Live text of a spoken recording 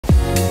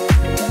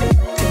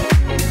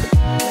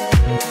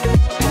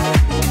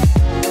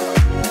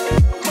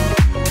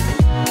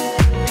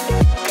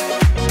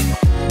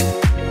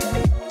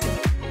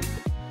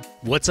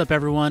What's up,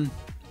 everyone?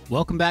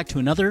 Welcome back to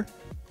another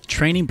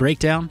training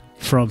breakdown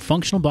from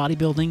Functional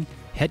Bodybuilding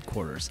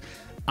headquarters.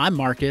 I'm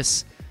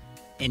Marcus,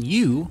 and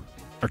you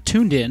are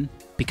tuned in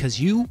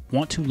because you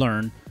want to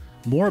learn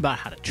more about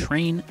how to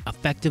train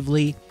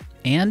effectively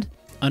and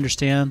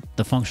understand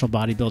the functional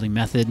bodybuilding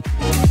method.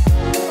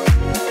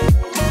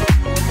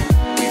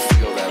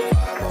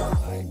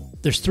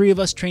 There's 3 of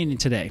us training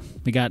today.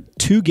 We got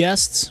 2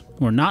 guests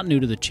who are not new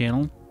to the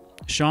channel.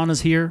 Shanna's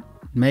here.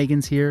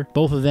 Megan's here.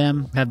 Both of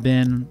them have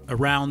been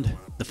around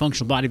the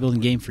functional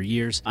bodybuilding game for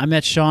years. I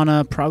met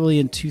Shanna probably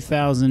in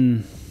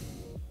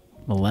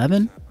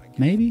 2011,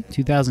 maybe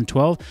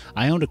 2012.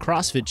 I owned a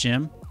CrossFit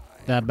gym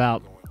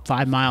about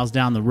 5 miles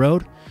down the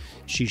road.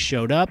 She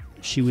showed up.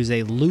 She was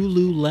a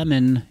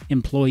Lululemon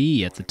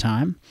employee at the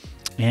time,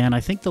 and I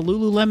think the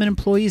Lululemon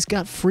employees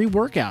got free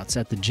workouts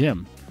at the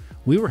gym.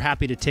 We were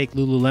happy to take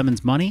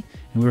Lululemon's money,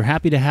 and we were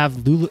happy to have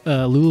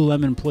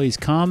Lululemon employees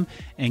come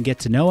and get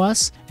to know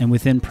us. And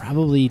within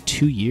probably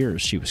 2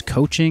 years, she was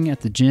coaching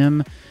at the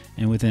gym,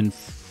 and within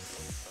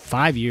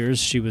 5 years,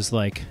 she was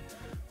like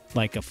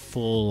a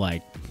full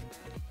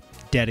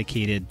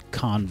dedicated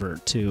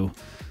convert to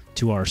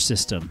our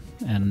system,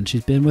 and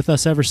she's been with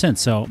us ever since.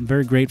 So I'm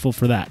very grateful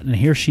for that. And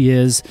here she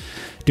is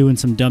doing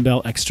some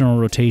dumbbell external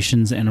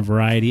rotations and a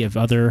variety of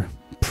other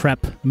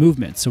prep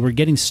movements. So we're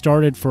getting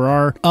started for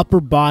our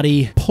upper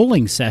body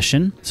pulling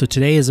session. So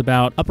today is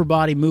about upper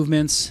body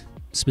movements,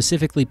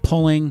 specifically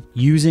pulling,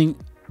 using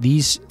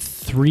these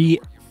 3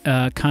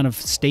 kind of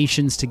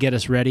stations to get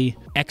us ready.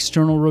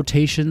 External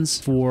rotations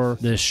for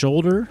the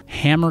shoulder,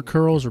 hammer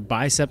curls or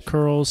bicep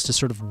curls to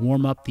sort of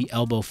warm up the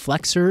elbow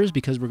flexors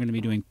because we're going to be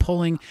doing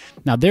pulling.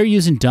 Now they're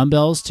using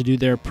dumbbells to do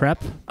their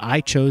prep.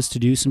 I chose to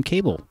do some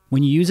cable.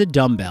 When you use a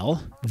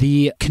dumbbell,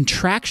 the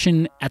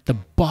contraction at the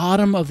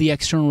bottom of the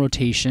external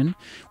rotation,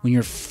 when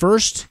you're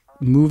first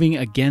moving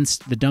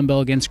against the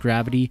dumbbell against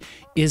gravity,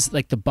 is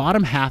like the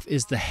bottom half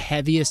is the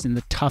heaviest and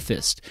the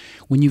toughest.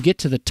 When you get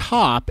to the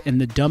top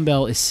and the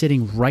dumbbell is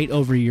sitting right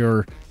over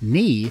your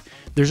knee,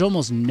 there's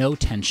almost no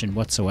tension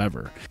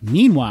whatsoever.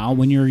 Meanwhile,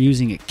 when you're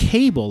using a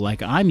cable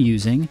like I'm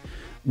using,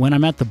 when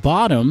I'm at the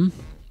bottom,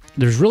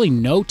 there's really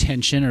no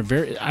tension, or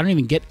I don't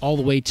even get all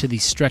the way to the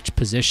stretch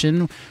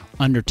position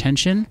under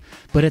tension.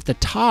 But at the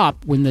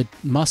top, when the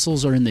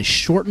muscles are in the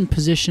shortened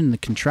position, the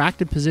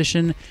contracted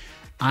position,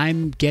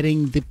 I'm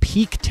getting the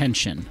peak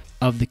tension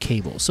of the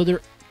cable. So they're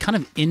kind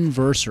of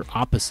inverse or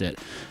opposite.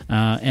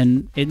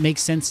 And it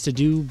makes sense to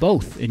do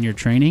both in your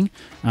training.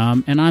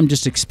 And I'm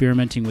just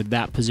experimenting with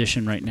that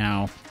position right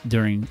now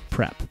during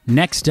prep.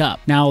 Next up,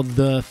 now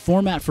the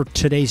format for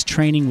today's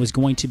training was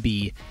going to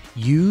be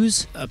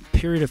use a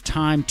period of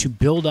time to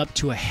build up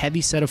to a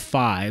heavy set of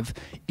 5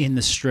 in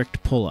the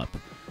strict pull-up.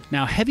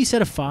 Now, heavy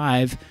set of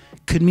 5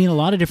 could mean a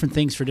lot of different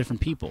things for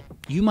different people.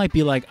 You might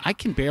be like, I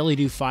can barely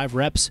do 5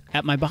 reps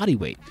at my body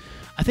weight.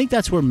 I think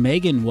that's where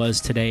Megan was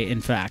today,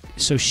 in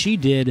fact. So she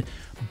did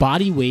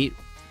body weight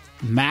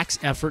max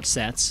effort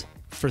sets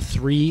for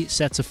 3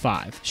 sets of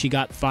 5. She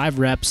got 5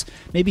 reps,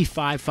 maybe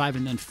 5,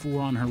 and then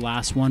 4 on her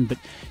last one, but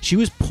she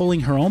was pulling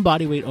her own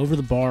body weight over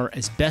the bar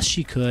as best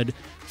she could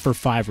for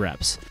 5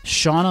 reps.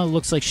 Shanna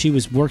looks like she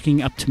was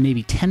working up to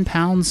maybe 10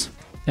 pounds,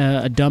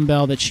 a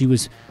dumbbell that she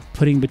was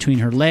putting between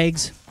her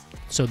legs.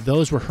 So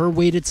those were her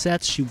weighted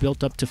sets. She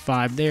built up to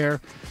 5 there.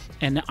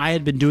 And I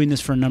had been doing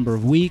this for a number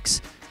of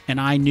weeks,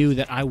 and I knew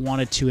that I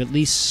wanted to at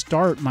least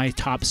start my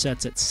top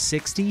sets at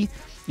 60,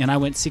 and I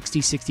went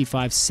 60,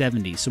 65,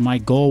 70. So my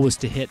goal was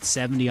to hit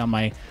 70 on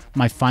my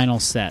final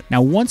set.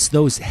 Now, once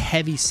those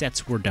heavy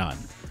sets were done,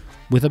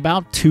 with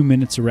about 2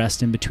 minutes of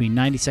rest in between,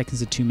 90 seconds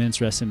to 2 minutes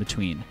rest in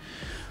between,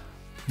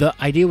 the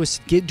idea was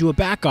to do a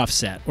back off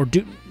set, or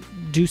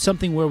do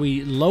something where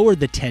we lowered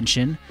the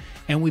tension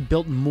and we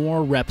built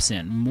more reps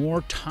in,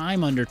 more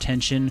time under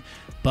tension,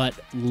 but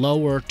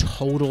lower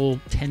total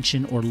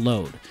tension or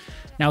load.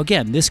 Now,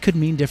 again, this could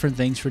mean different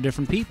things for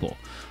different people.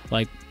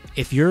 Like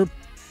if you're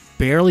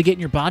barely getting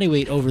your body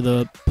weight over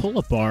the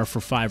pull-up bar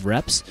for 5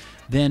 reps,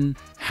 then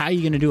how are you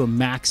going to do a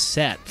max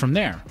set from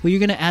there? Well, you're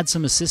going to add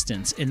some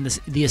assistance, and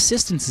the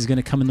assistance is going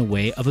to come in the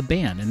way of a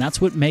band, and that's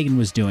what Megan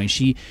was doing.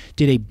 She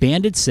did a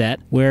banded set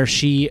where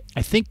she,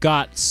 I think,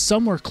 got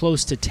somewhere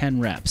close to 10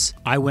 reps.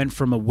 I went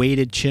from a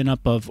weighted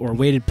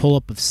weighted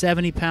pull-up of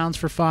 70 pounds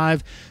for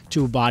 5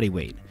 to a body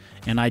weight,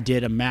 and I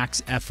did a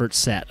max effort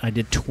set. I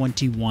did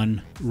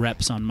 21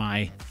 reps on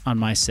my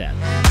set.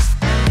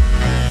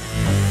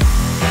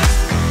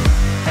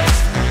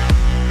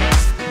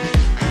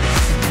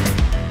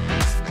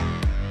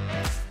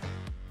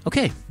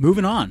 Okay,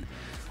 moving on.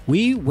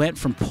 We went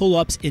from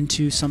pull-ups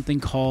into something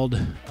called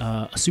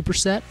a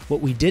superset. What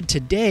we did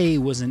today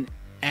was an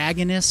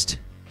agonist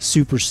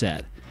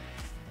superset.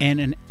 And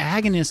an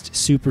agonist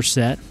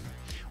superset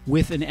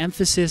with an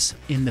emphasis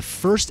in the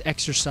first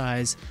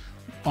exercise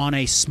on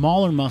a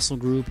smaller muscle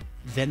group,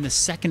 then the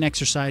second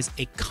exercise,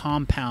 a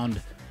compound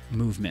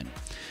movement.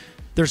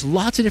 There's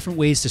lots of different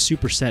ways to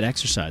superset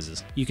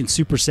exercises. You can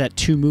superset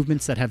 2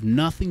 movements that have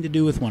nothing to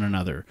do with one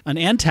another. An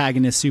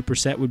antagonist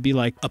superset would be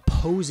like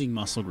opposing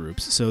muscle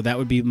groups. So that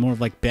would be more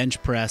of like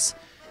bench press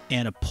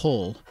and a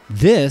pull.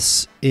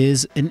 This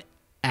is an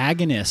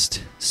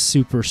agonist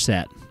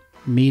superset,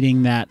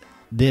 meaning that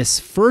this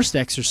first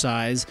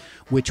exercise,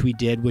 which we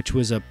did, which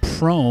was a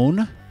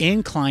prone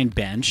incline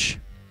bench,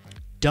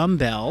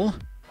 dumbbell,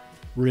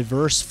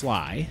 reverse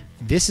fly.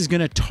 This is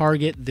going to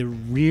target the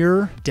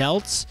rear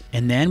delts,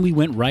 and then we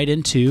went right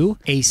into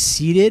a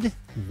seated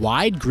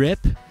wide grip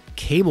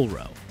cable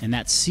row. And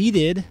that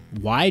seated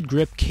wide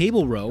grip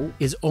cable row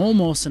is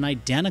almost an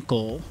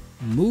identical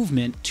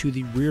movement to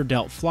the rear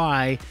delt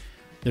fly.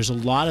 There's a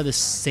lot of the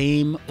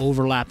same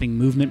overlapping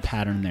movement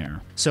pattern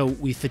there. So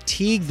we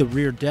fatigue the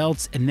rear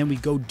delts, and then we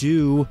go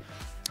do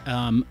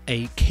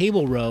a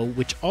cable row,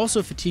 which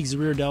also fatigues the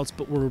rear delts,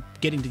 but we're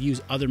getting to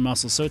use other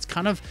muscles. So it's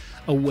kind of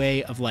a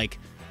way of like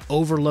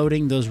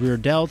overloading those rear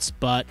delts,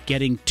 but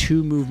getting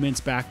two movements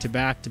back to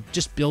back to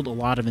just build a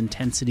lot of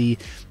intensity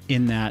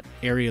in that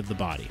area of the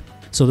body.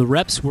 So the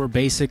reps were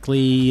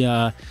basically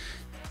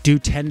do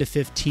 10 to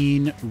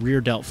 15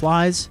 rear delt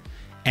flies,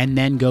 and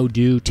then go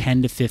do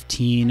 10 to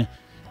 15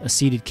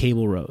 seated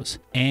cable rows.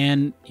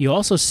 And you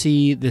also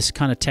see this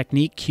kind of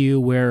technique cue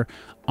where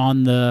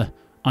on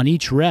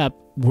each rep,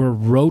 we're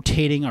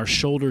rotating our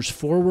shoulders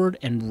forward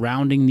and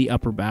rounding the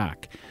upper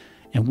back.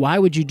 And why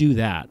would you do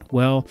that?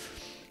 Well,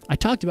 I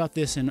talked about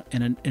this in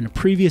a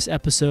previous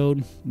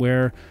episode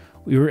where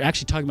we were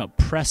actually talking about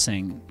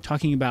pressing,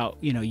 talking about,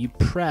 you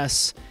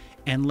press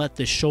and let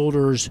the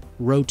shoulders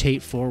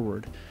rotate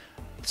forward.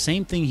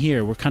 Same thing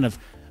here. We're kind of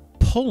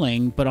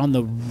pulling, but on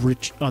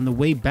the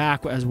way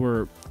back, as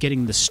we're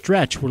getting the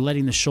stretch, we're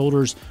letting the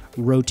shoulders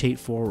rotate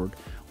forward.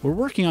 We're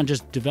working on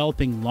just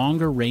developing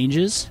longer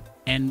ranges,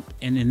 and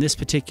in this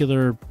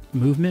particular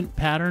movement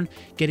pattern,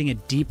 getting a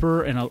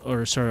deeper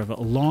or sort of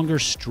a longer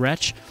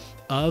stretch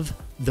of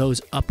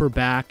those upper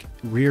back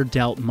rear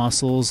delt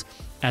muscles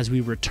as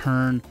we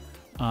return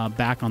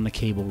back on the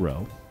cable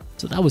row.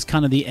 So that was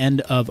kind of the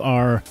end of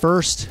our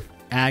first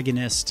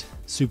agonist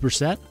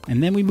superset,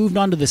 and then we moved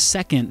on to the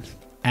second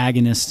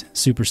agonist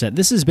superset.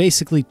 This is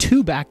basically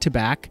two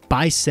back-to-back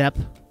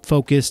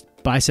bicep-focused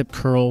bicep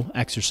curl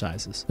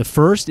exercises. The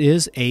first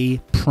is a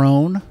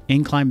prone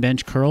incline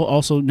bench curl,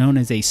 also known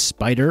as a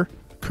spider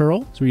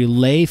curl. So you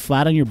lay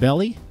flat on your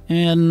belly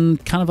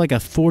and kind of like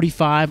a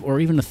 45 or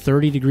even a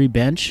 30-degree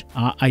bench,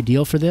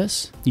 ideal for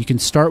this. You can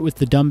start with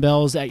the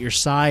dumbbells at your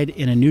side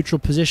in a neutral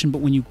position, but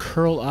when you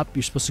curl up,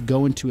 you're supposed to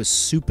go into a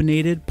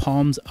supinated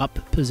palms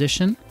up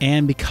position.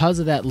 And because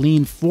of that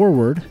lean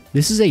forward,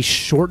 this is a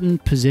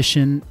shortened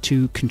position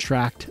to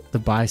contract the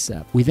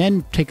bicep. We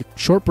then take a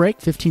short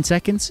break, 15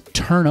 seconds,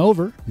 turn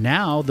over.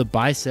 Now the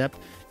bicep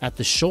at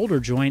the shoulder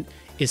joint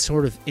is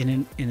sort of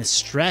in a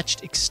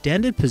stretched,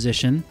 extended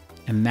position,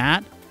 and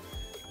that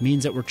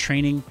means that we're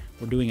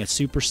doing a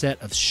superset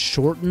of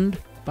shortened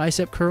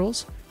bicep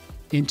curls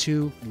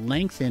into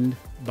lengthened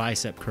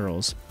bicep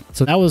curls.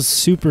 So that was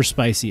super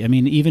spicy. I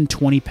mean, even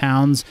 20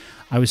 pounds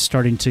I was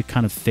starting to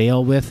kind of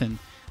fail with, and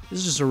this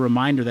is just a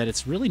reminder that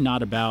it's really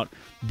not about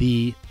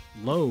the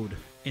load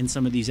in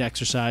some of these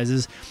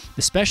exercises,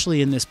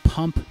 especially in this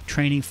pump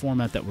training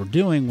format that we're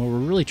doing, where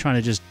we're really trying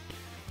to just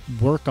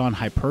work on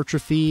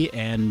hypertrophy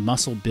and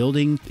muscle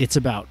building. It's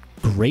about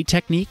great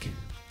technique.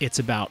 It's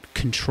about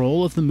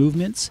control of the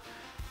movements.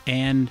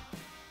 And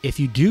if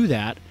you do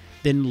that,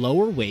 then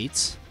lower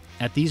weights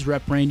at these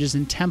rep ranges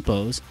and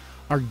tempos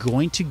are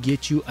going to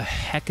get you a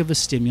heck of a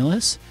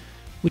stimulus,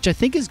 which I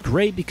think is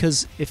great,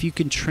 because if you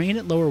can train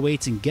at lower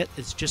weights and get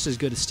it's just as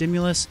good a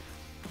stimulus,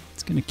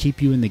 it's going to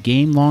keep you in the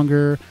game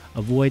longer,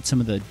 avoid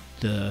some of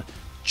the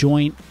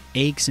joint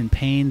aches and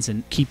pains,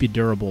 and keep you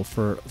durable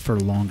for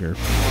longer.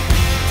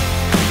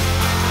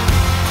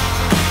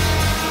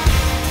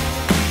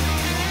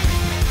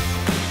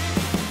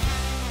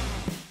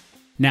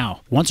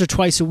 Now, once or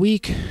twice a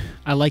week,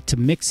 I like to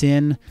mix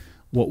in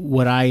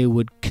what I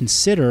would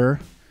consider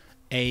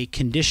a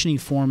conditioning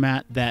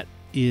format that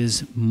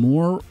is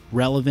more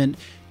relevant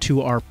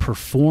to our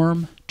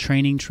Perform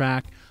training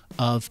track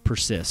of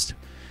Persist.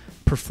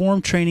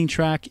 Perform training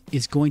track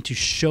is going to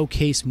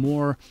showcase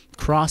more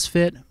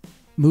CrossFit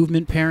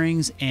movement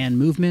pairings and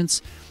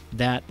movements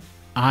that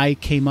I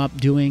came up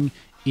doing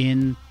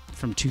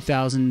from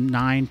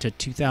 2009 to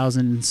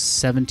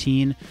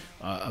 2017,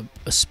 a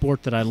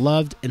sport that I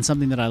loved and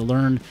something that I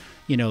learned.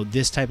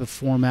 This type of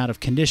format of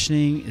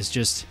conditioning is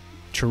just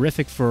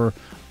terrific for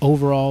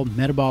overall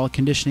metabolic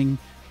conditioning,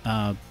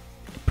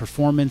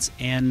 performance,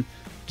 and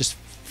just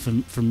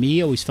for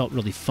me, always felt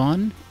really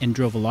fun and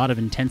drove a lot of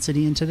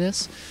intensity into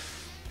this.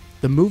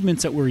 The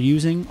movements that we're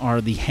using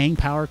are the hang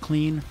power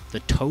clean,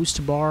 the toes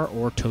to bar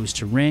or toes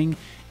to ring,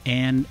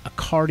 and a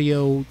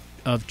cardio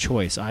of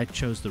choice. I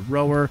chose the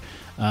rower,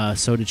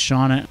 so did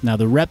Shanna. Now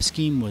the rep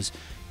scheme was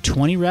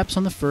 20 reps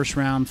on the first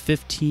round,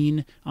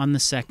 15 on the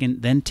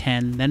second, then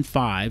 10, then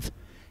 5,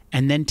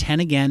 and then 10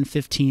 again,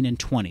 15 and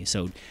 20.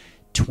 So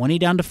 20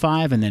 down to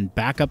 5 and then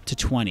back up to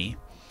 20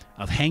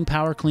 of hang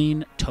power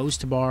clean, toes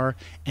to bar,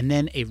 and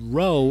then a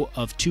row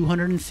of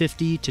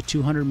 250 to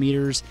 200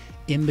 meters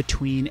in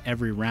between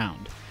every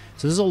round.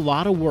 So there's a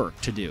lot of work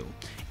to do.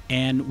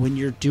 And when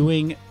you're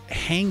doing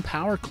hang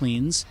power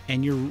cleans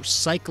and you're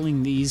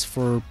cycling these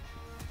for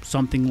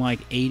something like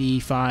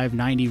 85,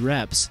 90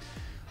 reps,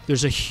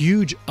 there's a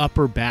huge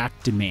upper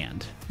back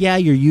demand. Yeah,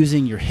 you're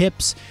using your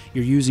hips,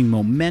 you're using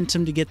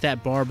momentum to get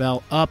that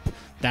barbell up.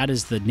 That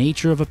is the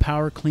nature of a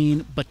power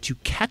clean, but to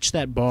catch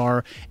that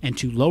bar and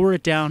to lower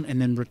it down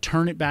and then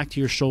return it back to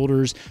your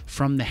shoulders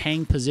from the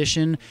hang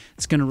position,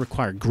 it's going to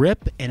require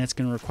grip, and it's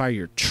going to require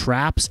your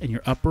traps and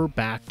your upper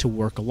back to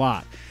work a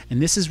lot.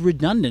 And this is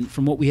redundant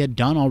from what we had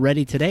done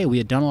already today. We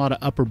had done a lot of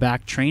upper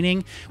back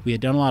training, we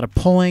had done a lot of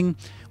pulling,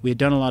 we had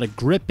done a lot of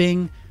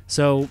gripping.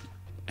 So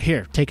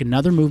here, take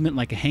another movement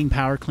like a hang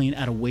power clean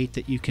at a weight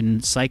that you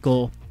can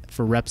cycle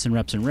for reps and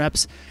reps and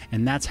reps,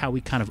 and that's how we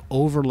kind of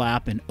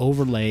overlap and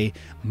overlay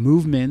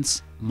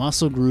movements,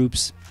 muscle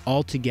groups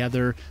all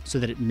together so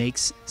that it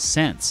makes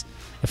sense.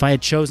 If I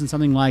had chosen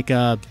something like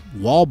a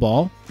wall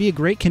ball, it'd be a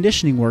great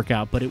conditioning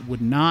workout, but it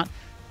would not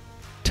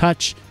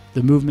touch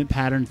the movement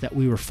patterns that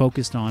we were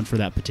focused on for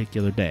that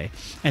particular day.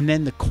 And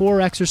then the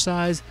core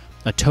exercise,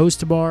 a toes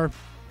to bar,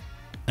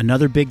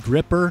 another big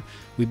gripper.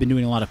 We've been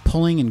doing a lot of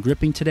pulling and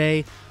gripping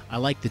today. I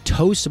like the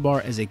toes to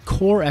bar as a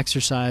core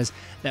exercise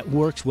that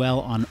works well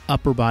on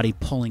upper body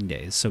pulling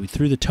days. So we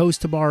threw the toes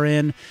to bar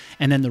in,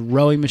 and then the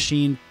rowing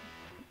machine,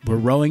 we're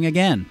rowing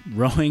again.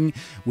 Rowing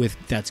with,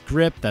 that's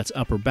grip, that's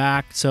upper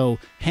back. So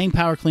hang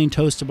power clean,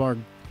 toes to bar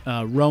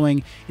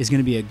rowing is going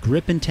to be a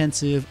grip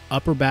intensive,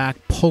 upper back,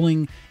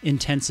 pulling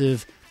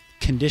intensive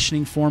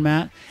conditioning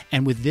format.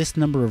 And with this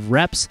number of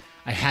reps,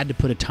 I had to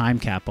put a time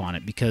cap on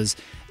it because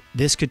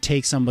this could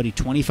take somebody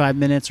 25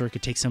 minutes or it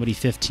could take somebody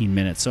 15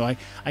 minutes. So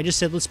I just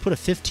said, let's put a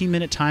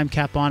 15-minute time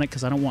cap on it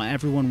because I don't want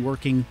everyone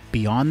working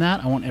beyond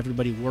that. I want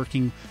everybody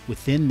working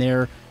within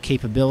their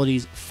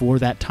capabilities for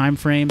that time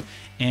frame,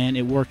 and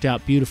it worked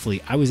out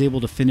beautifully. I was able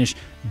to finish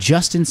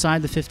just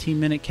inside the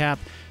 15-minute cap.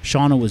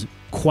 Shauna was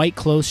quite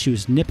close. She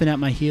was nipping at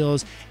my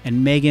heels,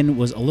 and Megan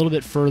was a little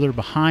bit further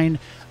behind.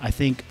 I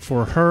think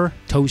for her,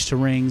 toes to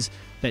rings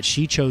that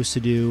she chose to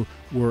do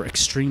were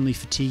extremely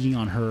fatiguing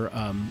on her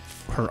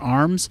her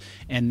arms,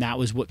 and that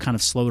was what kind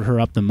of slowed her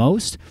up the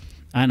most.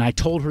 And I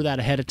told her that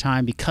ahead of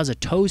time because a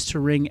toes to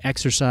ring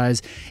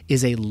exercise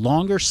is a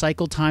longer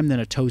cycle time than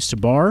a toes to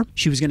bar.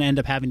 She was going to end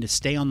up having to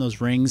stay on those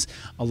rings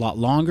a lot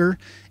longer,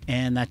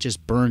 and that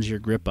just burns your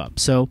grip up.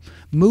 So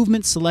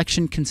movement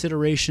selection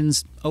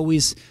considerations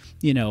always,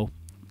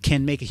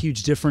 can make a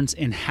huge difference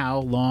in how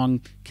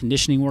long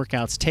conditioning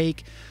workouts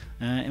take.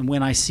 And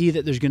when I see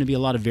that there's going to be a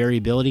lot of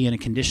variability in a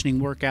conditioning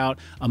workout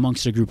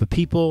amongst a group of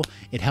people,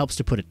 it helps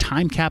to put a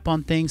time cap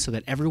on things so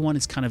that everyone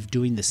is kind of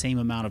doing the same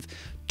amount of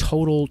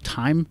total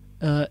time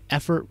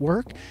effort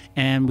work.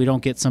 And we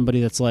don't get somebody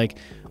that's like,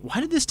 why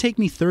did this take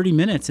me 30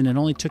 minutes and it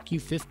only took you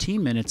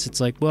 15 minutes? It's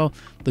like, well,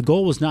 the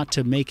goal was not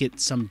to make it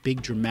some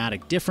big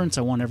dramatic difference.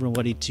 I want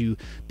everybody to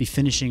be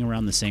finishing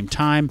around the same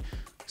time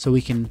so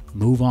we can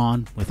move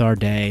on with our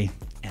day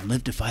and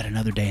live to fight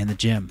another day in the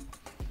gym.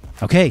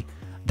 Okay.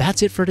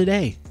 That's it for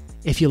today.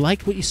 If you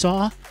liked what you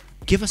saw,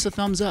 give us a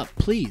thumbs up,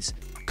 please.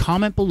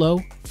 Comment below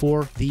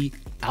for the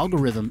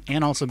algorithm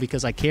and also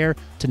because I care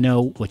to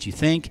know what you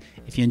think.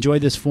 If you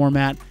enjoyed this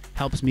format,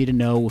 helps me to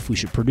know if we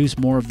should produce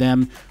more of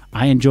them.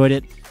 I enjoyed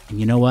it, and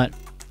you know what?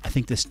 I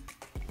think this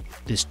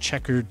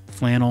checkered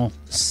flannel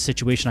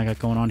situation I got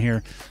going on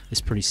here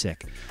is pretty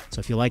sick. So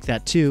if you like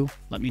that too,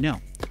 let me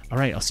know. All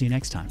right, I'll see you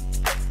next time.